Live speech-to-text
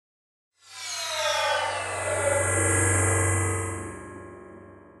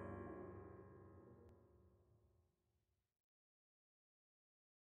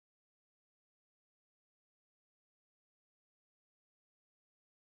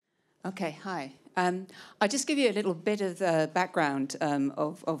Okay, hi. I'll just give you a little bit of the background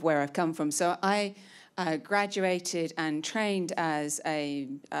of where I've come from. So I graduated and trained as a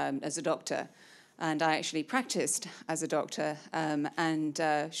doctor, and I actually practiced as a doctor. And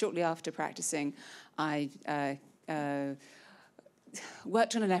shortly after practicing, I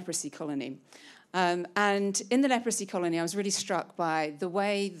worked on a leprosy colony. And in the leprosy colony, I was really struck by the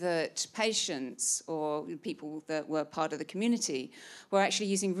way that patients or people that were part of the community were actually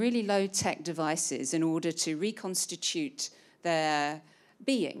using really low-tech devices in order to reconstitute their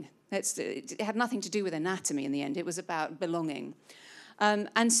being. It had nothing to do with anatomy in the end. It was about belonging.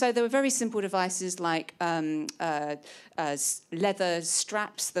 And so there were very simple devices like leather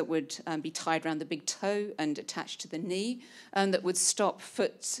straps that would be tied around the big toe and attached to the knee, and that would stop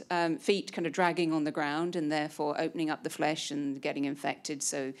feet kind of dragging on the ground and therefore opening up the flesh and getting infected.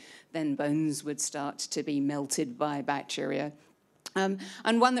 So then bones would start to be melted by bacteria. And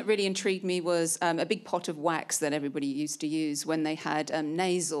one that really intrigued me was a big pot of wax that everybody used to use when they had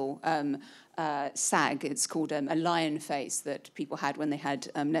nasal sag. It's called a lion face that people had when they had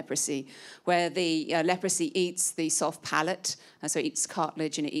leprosy, where the leprosy eats the soft palate, so it eats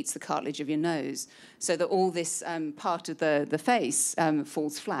cartilage and it eats the cartilage of your nose, so that all this part of the face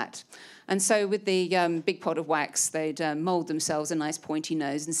falls flat. And so with the big pot of wax, they'd mould themselves a nice pointy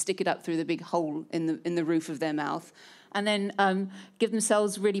nose and stick it up through the big hole in the roof of their mouth, and then give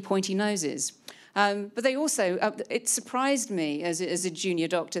themselves really pointy noses. But they also, it surprised me as a junior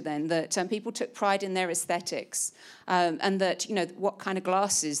doctor then that people took pride in their aesthetics, and that, you know, what kind of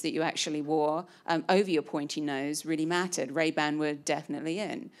glasses that you actually wore over your pointy nose really mattered. Ray-Ban were definitely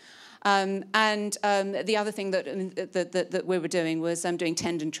in. And the other thing that we were doing was doing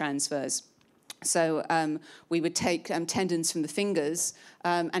tendon transfers. So we would take tendons from the fingers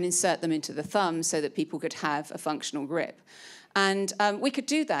and insert them into the thumb so that people could have a functional grip. And we could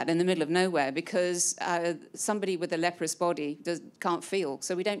do that in the middle of nowhere because somebody with a leprous body can't feel,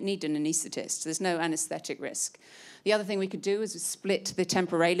 so we don't need an anaesthetist. There's no anesthetic risk. The other thing we could do is split the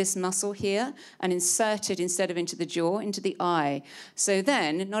temporalis muscle here and insert it, instead of into the jaw, into the eye. So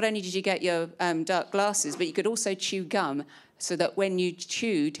then, not only did you get your dark glasses, but you could also chew gum, so that when you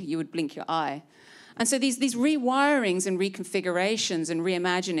chewed, you would blink your eye. And so these rewirings and reconfigurations and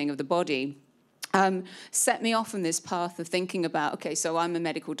reimagining of the body set me off on this path of thinking about, okay, so I'm a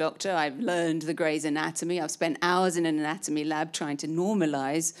medical doctor, I've learned the Gray's Anatomy, I've spent hours in an anatomy lab trying to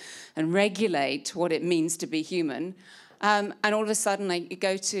normalize and regulate what it means to be human. And all of a sudden, I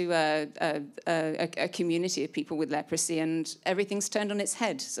go to a community of people with leprosy, and everything's turned on its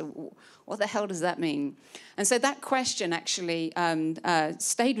head. So what the hell does that mean? And so that question actually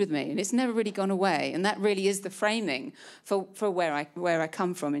stayed with me, and it's never really gone away. And that really is the framing for where I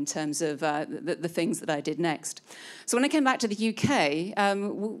come from in terms of the things that I did next. So when I came back to the UK,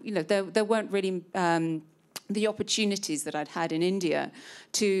 you know, there weren't really the opportunities that I'd had in India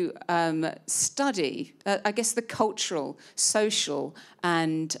to study, I guess, the cultural, social,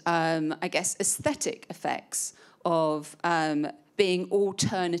 and I guess aesthetic effects of being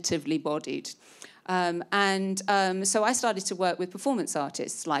alternatively bodied. So I started to work with performance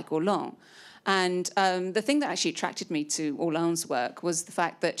artists like Orlan. And the thing that actually attracted me to Orlan's work was the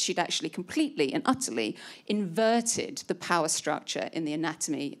fact that she'd actually completely and utterly inverted the power structure in the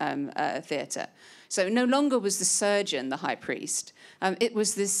anatomy theatre. So no longer was the surgeon the high priest. It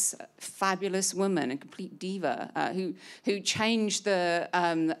was this fabulous woman, a complete diva, who changed the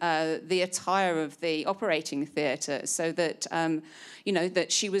attire of the operating theatre so that, you know,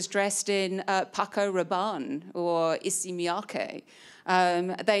 that she was dressed in Paco Rabanne or Issey Miyake.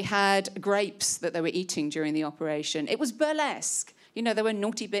 They had grapes that they were eating during the operation. It was burlesque. You know, there were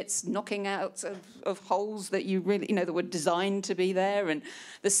naughty bits knocking out of holes that you really, you know, that were designed to be there. And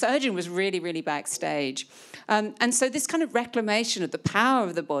the surgeon was really, really backstage. And so this kind of reclamation of the power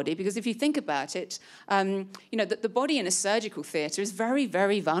of the body, because if you think about it, you know, the body in a surgical theatre is very,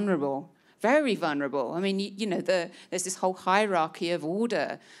 very vulnerable. Very vulnerable. I mean, you know, there's this whole hierarchy of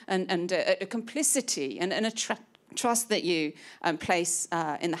order and a complicity and a trust that you place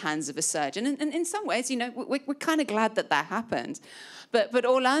in the hands of a surgeon. And in some ways, you know, we're kind of glad that happened. But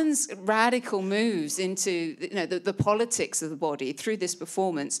Orlan's radical moves into, you know, the politics of the body through this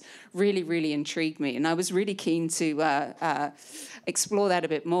performance really, really intrigued me. And I was really keen to explore that a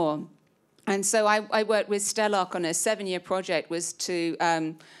bit more. And so I worked with Stellark on a 7-year project, was to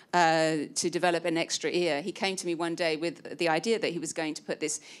to develop an extra ear. He came to me one day with the idea that he was going to put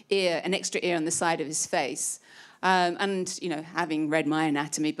this ear, an extra ear on the side of his face. And, you know, having read my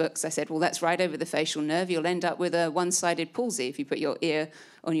anatomy books, I said, well, that's right over the facial nerve. You'll end up with a one-sided palsy if you put your ear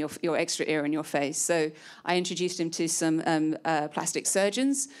on your extra ear on your face. So I introduced him to some plastic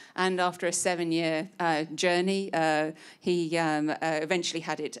surgeons, and after a 7-year journey, he eventually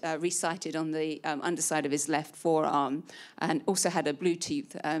had it resited on the underside of his left forearm, and also had a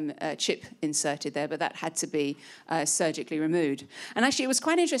Bluetooth chip inserted there, but that had to be surgically removed. And actually, it was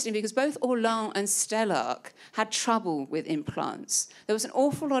quite interesting because both Orlan and Stelarc had trouble with implants. There was an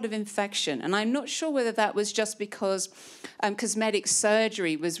awful lot of infection, and I'm not sure whether that was just because cosmetic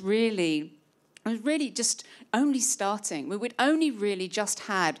surgery was really just only starting. We'd only really just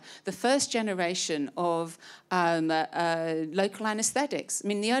had the first generation of local anesthetics. I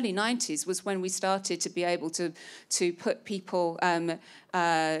mean, the early 90s was when we started to be able to put people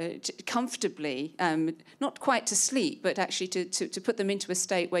comfortably, not quite to sleep, but actually to put them into a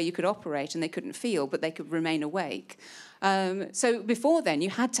state where you could operate and they couldn't feel, but they could remain awake. So before then,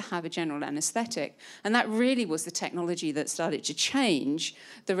 you had to have a general anaesthetic, and that really was the technology that started to change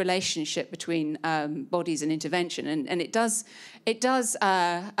the relationship between bodies and intervention. And it does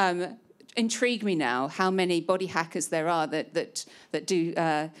intrigue me now how many body hackers there are that do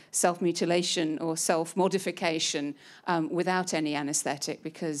self-mutilation or self-modification without any anaesthetic,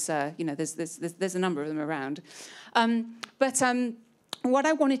 because you know there's a number of them around. What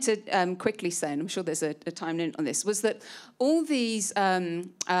I wanted to quickly say, and I'm sure there's a time limit on this, was that all these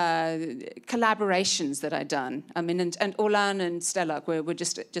collaborations that I'd done, I mean, and Orlan and Stelarc were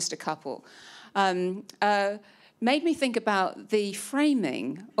just a couple, made me think about the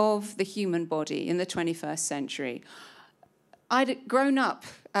framing of the human body in the 21st century. I'd grown up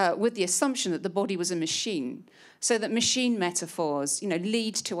with the assumption that the body was a machine, so that machine metaphors, you know,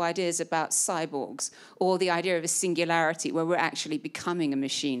 lead to ideas about cyborgs, or the idea of a singularity where we're actually becoming a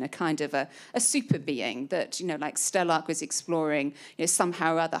machine, a kind of a super being that, you know, like Stelarc was exploring, you know,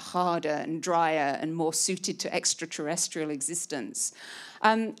 somehow or other harder and drier and more suited to extraterrestrial existence.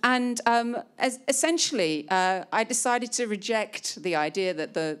 Essentially, I decided to reject the idea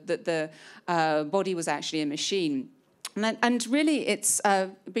that the body was actually a machine. And really, it's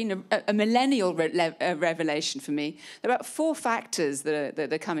been a millennial revelation for me. There are about 4 factors that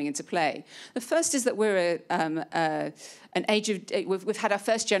are coming into play. The first is that we're an age of... We've had our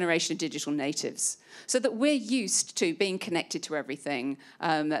first generation of digital natives, so that we're used to being connected to everything,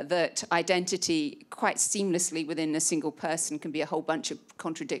 that identity quite seamlessly within a single person can be a whole bunch of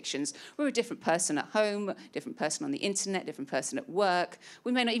contradictions. We're a different person at home, different person on the internet, different person at work.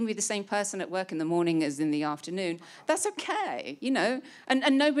 We may not even be the same person at work in the morning as in the afternoon. That's okay, you know,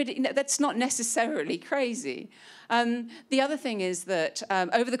 and nobody, that's not necessarily crazy. The other thing is that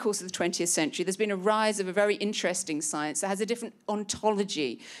over the course of the 20th century, there's been a rise of a very interesting science that has a different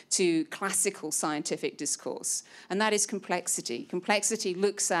ontology to classical scientific discourse, and that is complexity. Complexity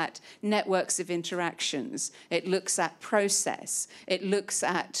looks at networks of interactions. It looks at process. It looks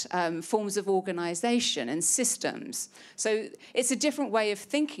at forms of organization and systems. So it's a different way of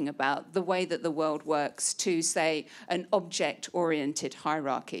thinking about the way that the world works to, say, an object-oriented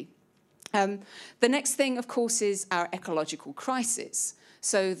hierarchy. The next thing, of course, is our ecological crisis,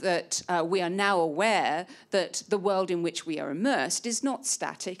 so that we are now aware that the world in which we are immersed is not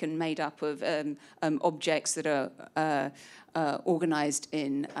static and made up of objects that are organized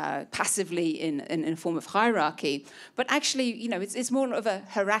in passively in a form of hierarchy, but actually, you know, it's more of a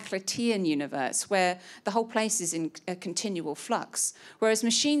Heraclitean universe where the whole place is in a continual flux, whereas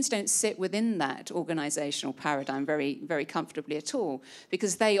machines don't sit within that organizational paradigm very, very comfortably at all,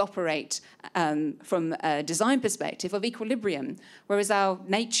 because they operate from a design perspective of equilibrium, whereas our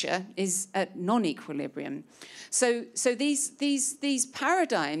nature is at non-equilibrium. So these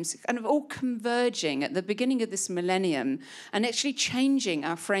paradigms kind of all converging at the beginning of this millennium and actually changing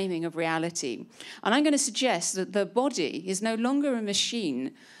our framing of reality. And I'm going to suggest that the body is no longer a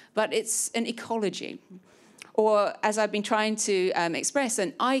machine, but it's an ecology. Or, as I've been trying to express,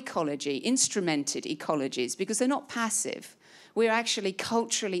 an ecology, instrumented ecologies, because they're not passive. We're actually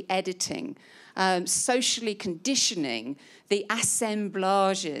culturally editing, socially conditioning the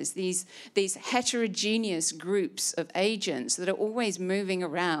assemblages, these heterogeneous groups of agents that are always moving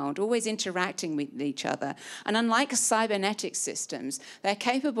around, always interacting with each other. And unlike cybernetic systems, they're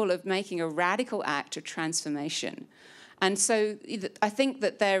capable of making a radical act of transformation. And so I think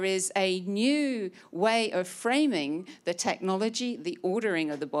that there is a new way of framing the technology, the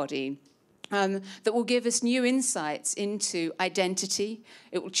ordering of the body, that will give us new insights into identity.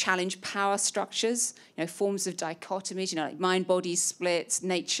 It will challenge power structures, forms of dichotomies, like mind-body splits,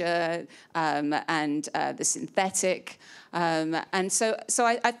 nature, and the synthetic. And so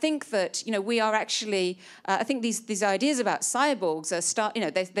I think that we are actually I think these ideas about cyborgs are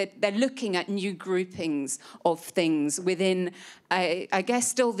they're looking at new groupings of things within I guess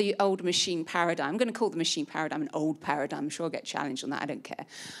still the old machine paradigm. I'm going to call the machine paradigm an old paradigm. I'm sure I'll get challenged on that. I don't care.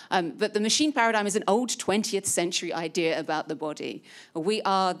 But the machine paradigm is an old 20th century idea about the body. We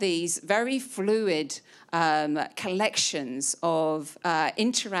are these very fluid collections of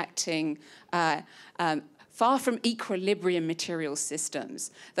interacting far from equilibrium material systems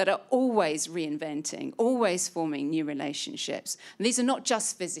that are always reinventing, always forming new relationships. And these are not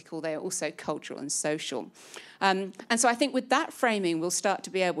just physical, they are also cultural and social. And so I think with that framing, we'll start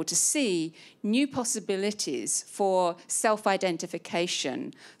to be able to see new possibilities for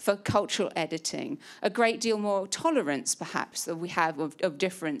self-identification, for cultural editing, a great deal more tolerance, perhaps, that we have of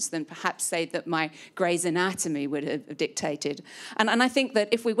difference than perhaps, say, that my Grey's Anatomy would have dictated. And I think that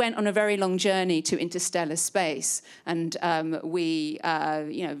if we went on a very long journey to interstellar space and we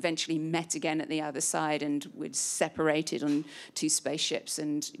eventually met again at the other side and we'd separated on two spaceships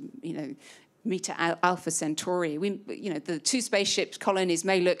and, meet at Alpha Centauri. The two spaceship colonies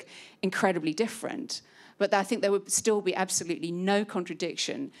may look incredibly different, but I think there would still be absolutely no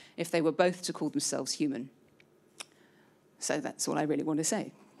contradiction if they were both to call themselves human. So that's all I really want to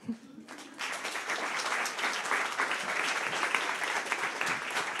say.